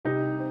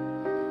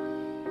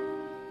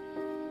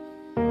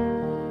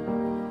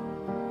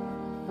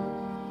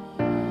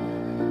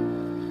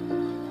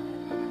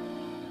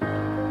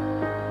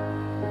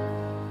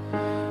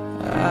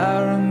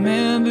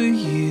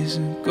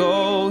years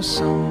ago,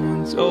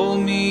 someone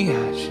told me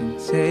I should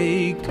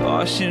take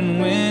caution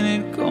when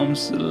it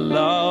comes to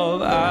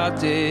love. I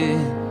did.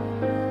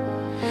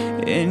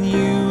 And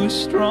you were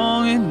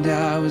strong and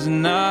I was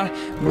not.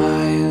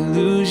 My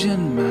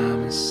illusion, my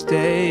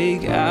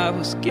mistake. I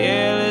was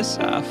careless,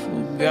 I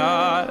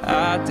forgot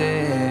I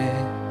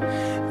did.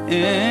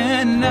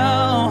 And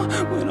now,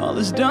 when all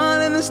is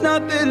done and there's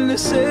nothing to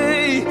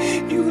say,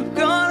 you have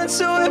gone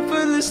so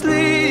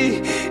effortlessly.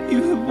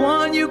 You have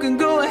won, you can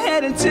go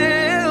ahead and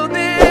tell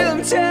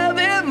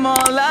them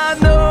all I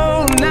know.